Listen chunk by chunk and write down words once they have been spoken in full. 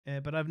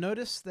But I've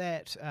noticed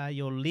that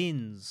your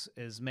lens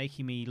is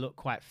making me look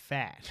quite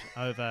fat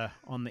over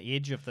on the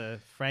edge of the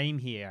frame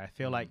here. I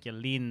feel like your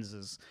lens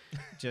is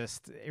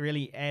just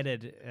really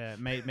added,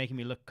 making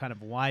me look kind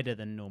of wider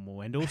than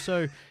normal. And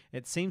also,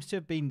 it seems to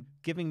have been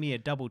giving me a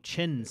double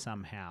chin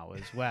somehow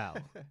as well.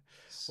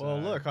 Well,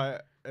 look,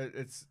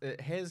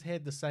 it has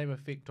had the same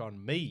effect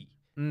on me.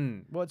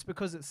 Well, it's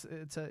because it's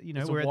a It's a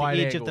we're at the wide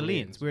edge of the angle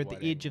lens. lens, We're at wide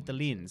the edge of the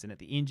angle lens, lens, and at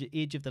the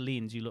edge of the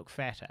lens, you look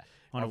fatter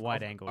on a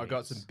wide angle lens. I've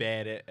got some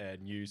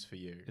bad news for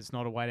you. It's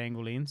not a wide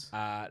angle lens.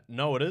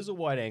 No, it is a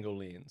wide angle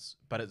lens,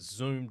 but it's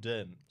zoomed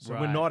in. So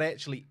we're Right. not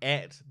actually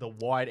at the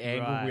wide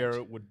angle Right. where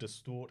it would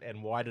distort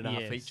and widen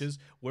our Yes. features.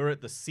 We're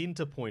at the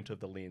center point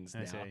of the lens I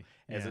now, see.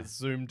 as Yeah. it's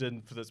zoomed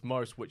in for this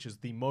most, which is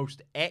the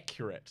most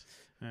accurate.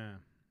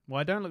 Well,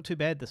 I don't look too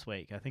bad this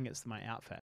week. I think it's my outfit.